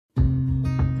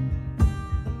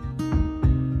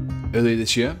Earlier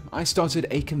this year, I started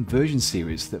a conversion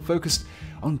series that focused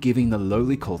on giving the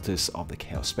lowly cultists of the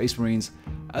Chaos Space Marines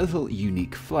a little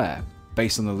unique flair,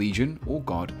 based on the legion or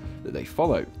god that they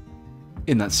follow.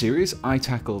 In that series, I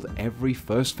tackled every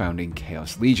first founding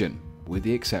Chaos Legion, with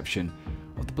the exception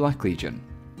of the Black Legion.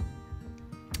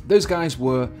 Those guys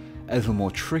were a little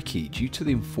more tricky due to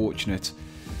the unfortunate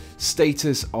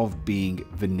status of being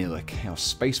vanilla Chaos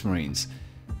Space Marines.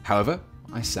 However,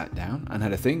 I sat down and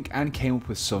had a think and came up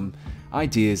with some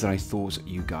ideas that I thought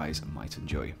you guys might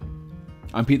enjoy.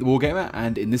 I'm Pete the Wargamer,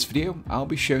 and in this video I'll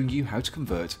be showing you how to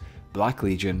convert Black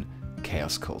Legion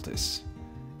Chaos Cultists.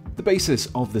 The basis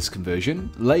of this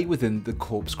conversion lay within the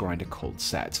Corpse Grinder Cult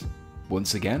set.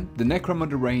 Once again, the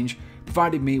Necromunda range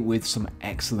provided me with some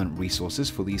excellent resources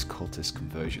for these cultist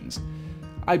conversions.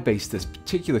 I based this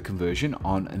particular conversion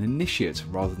on an Initiate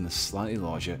rather than the slightly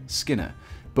larger Skinner,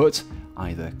 but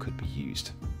either could be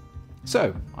used.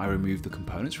 So I removed the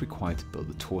components required to build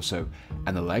the torso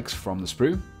and the legs from the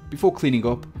sprue before cleaning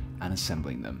up and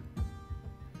assembling them.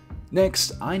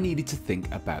 Next, I needed to think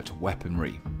about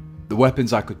weaponry. The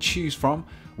weapons I could choose from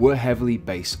were heavily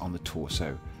based on the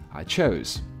torso I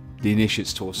chose. The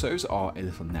Initiate's torsos are a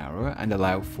little narrower and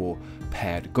allow for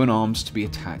paired gun arms to be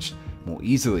attached more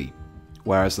easily,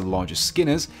 whereas the larger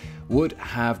Skinners would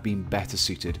have been better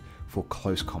suited for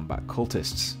close combat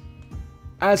cultists.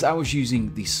 As I was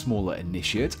using the smaller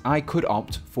Initiate, I could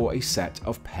opt for a set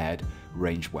of paired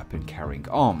ranged weapon carrying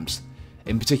arms.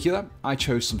 In particular, I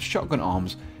chose some shotgun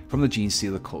arms from the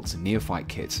Genestealer Cult's Neophyte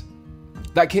kit.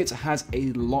 That kit has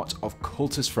a lot of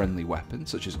cultist-friendly weapons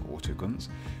such as autoguns,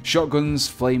 shotguns,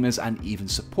 flamers, and even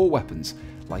support weapons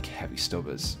like heavy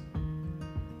stubbers.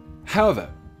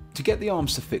 However, to get the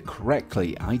arms to fit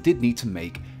correctly, I did need to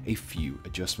make a few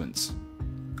adjustments.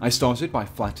 I started by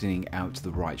flattening out the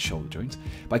right shoulder joint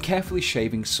by carefully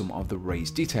shaving some of the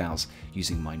raised details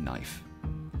using my knife.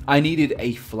 I needed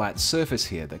a flat surface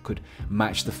here that could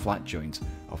match the flat joint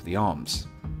of the arms.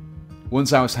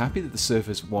 Once I was happy that the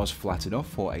surface was flat enough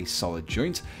for a solid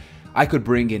joint, I could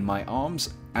bring in my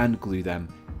arms and glue them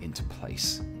into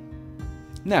place.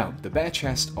 Now, the bare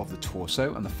chest of the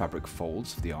torso and the fabric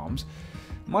folds of the arms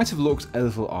might have looked a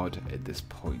little odd at this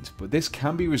point, but this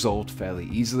can be resolved fairly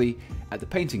easily at the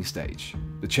painting stage.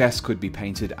 The chest could be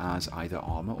painted as either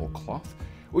armor or cloth,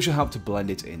 which will help to blend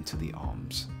it into the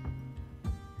arms.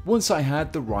 Once I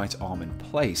had the right arm in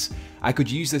place, I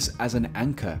could use this as an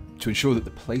anchor to ensure that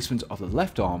the placement of the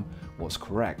left arm was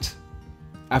correct.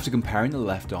 After comparing the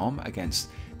left arm against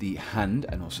the hand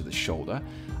and also the shoulder,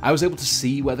 I was able to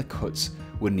see where the cuts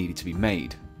were needed to be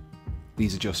made.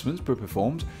 These adjustments were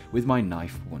performed with my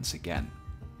knife once again.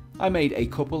 I made a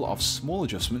couple of small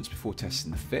adjustments before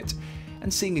testing the fit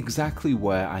and seeing exactly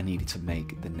where I needed to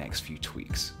make the next few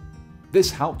tweaks.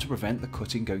 This helped to prevent the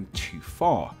cutting going too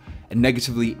far and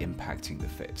negatively impacting the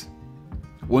fit.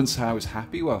 Once I was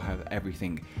happy with how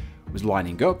everything was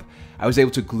lining up, I was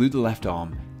able to glue the left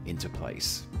arm into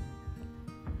place.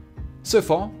 So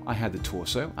far, I had the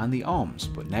torso and the arms,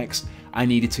 but next I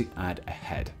needed to add a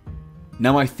head.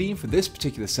 Now, my theme for this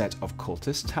particular set of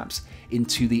cultists taps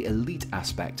into the elite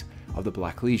aspect of the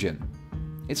Black Legion.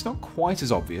 It's not quite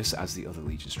as obvious as the other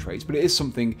Legion's traits, but it is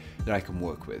something that I can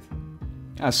work with.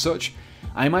 As such,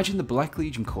 I imagine the Black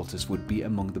Legion cultists would be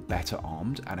among the better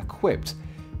armed and equipped,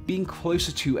 being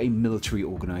closer to a military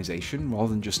organisation rather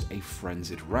than just a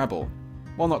frenzied rabble.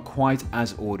 While not quite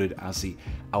as ordered as the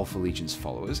Alpha Legion's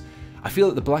followers, I feel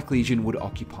that the Black Legion would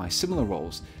occupy similar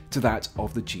roles to that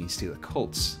of the Genestealer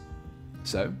cults.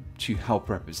 So, to help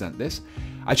represent this,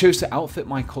 I chose to outfit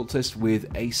my cultist with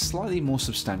a slightly more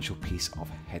substantial piece of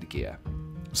headgear.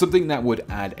 Something that would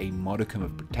add a modicum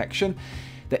of protection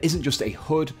that isn't just a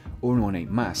hood or an ornate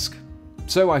mask.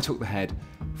 So I took the head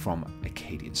from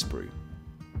Acadian sprue.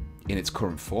 In its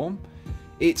current form,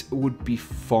 it would be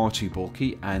far too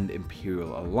bulky and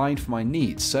Imperial aligned for my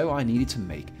needs, so I needed to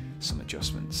make some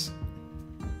adjustments.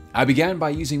 I began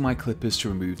by using my clippers to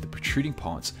remove the protruding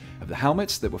parts of the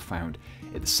helmets that were found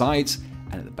at the sides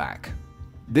and at the back.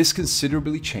 This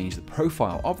considerably changed the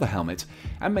profile of the helmet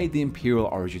and made the Imperial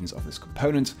origins of this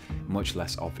component much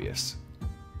less obvious.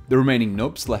 The remaining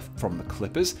nubs left from the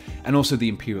clippers and also the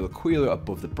Imperial Aquila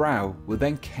above the brow were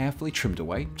then carefully trimmed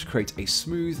away to create a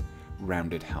smooth,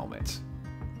 rounded helmet.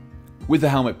 With the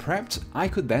helmet prepped, I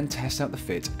could then test out the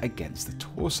fit against the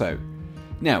torso.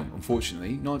 Now,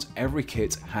 unfortunately, not every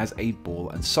kit has a ball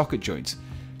and socket joint,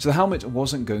 so the helmet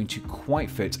wasn't going to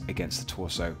quite fit against the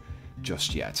torso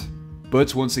just yet.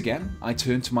 But once again, I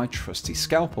turned to my trusty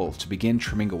scalpel to begin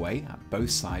trimming away at both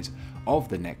sides of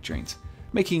the neck joint,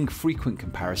 making frequent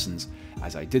comparisons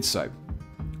as I did so.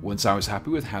 Once I was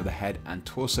happy with how the head and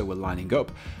torso were lining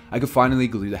up, I could finally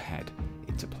glue the head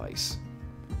into place.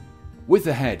 With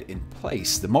the head in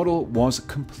place, the model was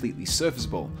completely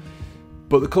serviceable,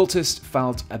 but the cultist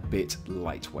felt a bit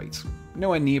lightweight,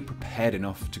 nowhere near prepared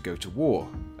enough to go to war,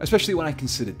 especially when I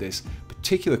considered this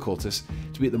particular cultist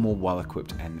to be at the more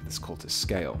well-equipped end of this cultist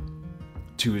scale.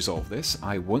 To resolve this,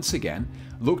 I once again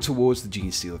looked towards the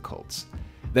Genestealer cults.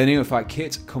 Their Neophyte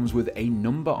kit comes with a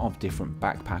number of different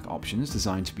backpack options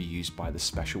designed to be used by the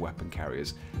special weapon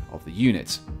carriers of the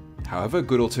unit. However, a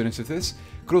good alternative to this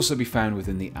could also be found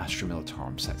within the Astra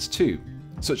Militarum sets too,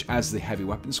 such as the heavy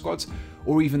weapon squads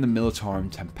or even the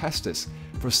Militarum Tempestus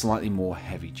for a slightly more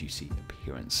heavy-duty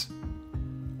appearance.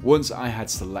 Once I had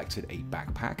selected a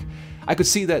backpack, I could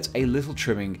see that a little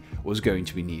trimming was going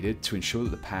to be needed to ensure that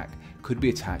the pack could be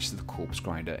attached to the Corpse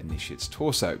Grinder Initiate's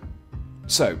torso.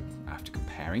 So, after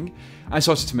comparing, I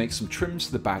started to make some trims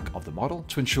to the back of the model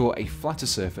to ensure a flatter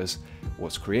surface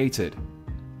was created.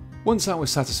 Once I was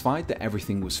satisfied that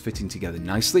everything was fitting together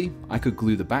nicely, I could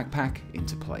glue the backpack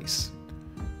into place.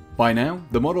 By now,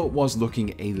 the model was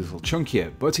looking a little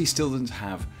chunkier, but he still didn't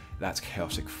have that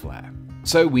chaotic flair.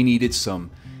 So we needed some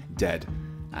dead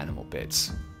animal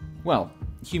bits. Well,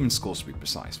 human skulls to be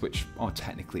precise, which are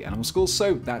technically animal skulls,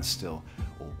 so that still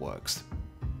all works.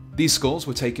 These skulls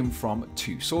were taken from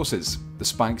two sources. The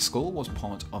spiked skull was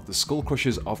part of the Skull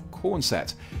Crushers of Khorne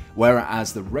set,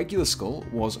 whereas the regular skull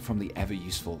was from the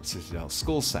ever-useful Citadel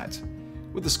skull set.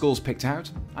 With the skulls picked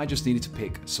out, I just needed to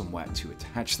pick somewhere to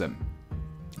attach them.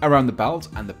 Around the belt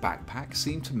and the backpack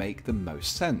seemed to make the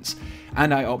most sense,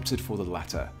 and I opted for the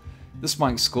latter. The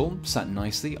spiked skull sat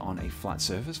nicely on a flat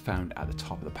surface found at the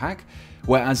top of the pack,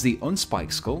 whereas the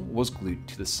unspiked skull was glued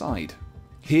to the side.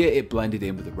 Here it blended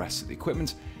in with the rest of the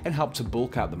equipment and helped to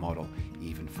bulk out the model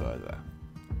even further.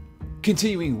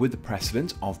 Continuing with the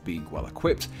precedent of being well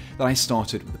equipped that I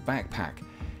started with the backpack,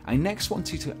 I next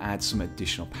wanted to add some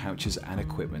additional pouches and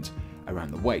equipment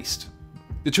around the waist.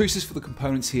 The choices for the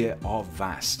components here are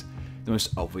vast. The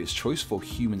most obvious choice for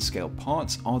human scale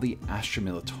parts are the Astra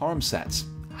Militarum sets.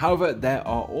 However, there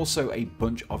are also a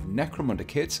bunch of Necromunda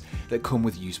kits that come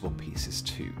with usable pieces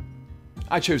too.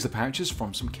 I chose the pouches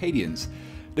from some Cadians.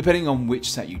 Depending on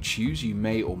which set you choose, you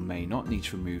may or may not need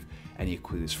to remove any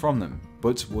Aquilus from them,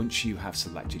 but once you have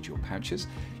selected your pouches,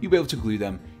 you'll be able to glue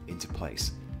them into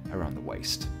place around the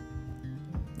waist.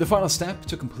 The final step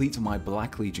to complete my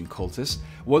Black Legion Cultist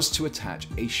was to attach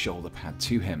a shoulder pad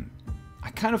to him. I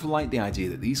kind of like the idea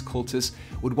that these cultists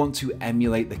would want to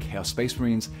emulate the Chaos Space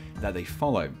Marines that they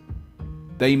follow.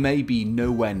 They may be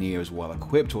nowhere near as well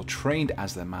equipped or trained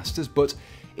as their masters, but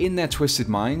in their twisted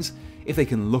minds, if they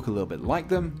can look a little bit like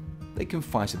them, they can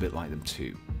fight a bit like them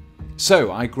too.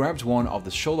 So I grabbed one of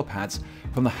the shoulder pads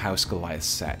from the House Goliath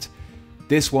set.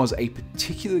 This was a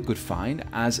particularly good find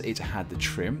as it had the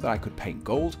trim that I could paint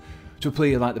gold to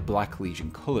appear like the Black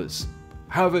Legion colours.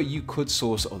 However, you could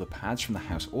source other pads from the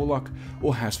House Orlok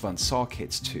or House Van Saar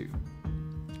kits too.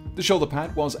 The shoulder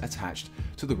pad was attached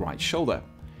to the right shoulder,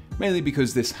 mainly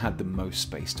because this had the most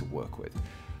space to work with.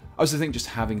 I also think just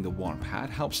having the one pad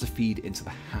helps to feed into the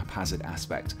haphazard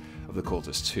aspect of the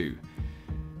cultist too.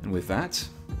 And with that,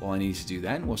 all I needed to do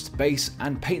then was to base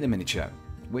and paint the miniature,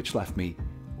 which left me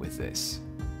with this.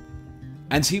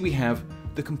 And here we have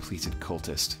the completed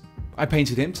cultist. I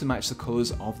painted him to match the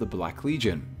colours of the Black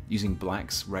Legion, using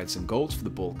blacks, reds and golds for the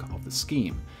bulk of the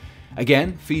scheme.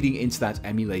 Again, feeding into that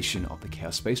emulation of the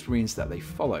Chaos Space Marines that they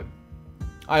follow.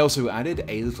 I also added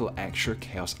a little extra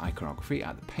Chaos iconography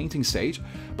at the painting stage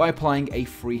by applying a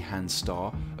freehand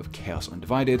star of Chaos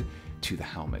Undivided to the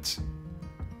helmet.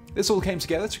 This all came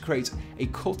together to create a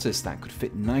cultist that could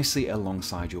fit nicely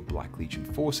alongside your Black Legion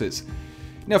forces.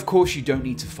 Now of course you don't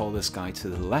need to follow this guide to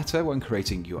the letter when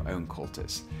creating your own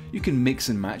cultist. You can mix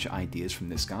and match ideas from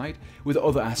this guide with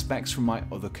other aspects from my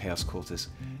other Chaos Cultist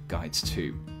guides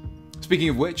too. Speaking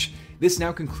of which, this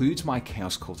now concludes my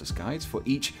Chaos Cultist guides for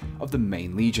each of the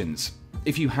main legions.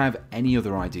 If you have any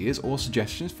other ideas or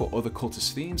suggestions for other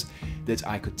cultist themes that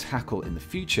I could tackle in the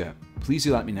future, please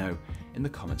do let me know in the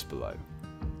comments below.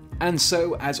 And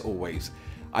so, as always,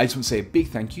 I just want to say a big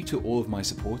thank you to all of my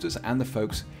supporters and the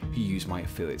folks who use my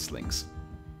affiliates links.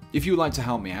 If you would like to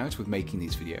help me out with making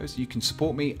these videos, you can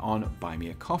support me on Buy Me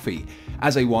a Coffee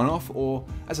as a one-off or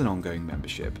as an ongoing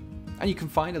membership, and you can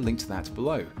find a link to that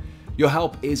below. Your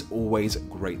help is always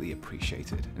greatly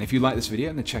appreciated, and if you like this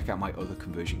video, then check out my other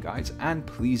conversion guides, and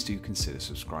please do consider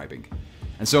subscribing.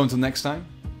 And so until next time,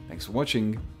 thanks for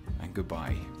watching, and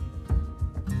goodbye.